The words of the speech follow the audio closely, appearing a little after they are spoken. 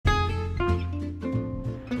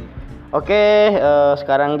Oke,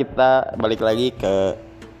 sekarang kita balik lagi ke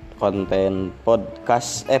konten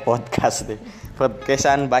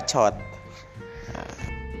podcastan bacot.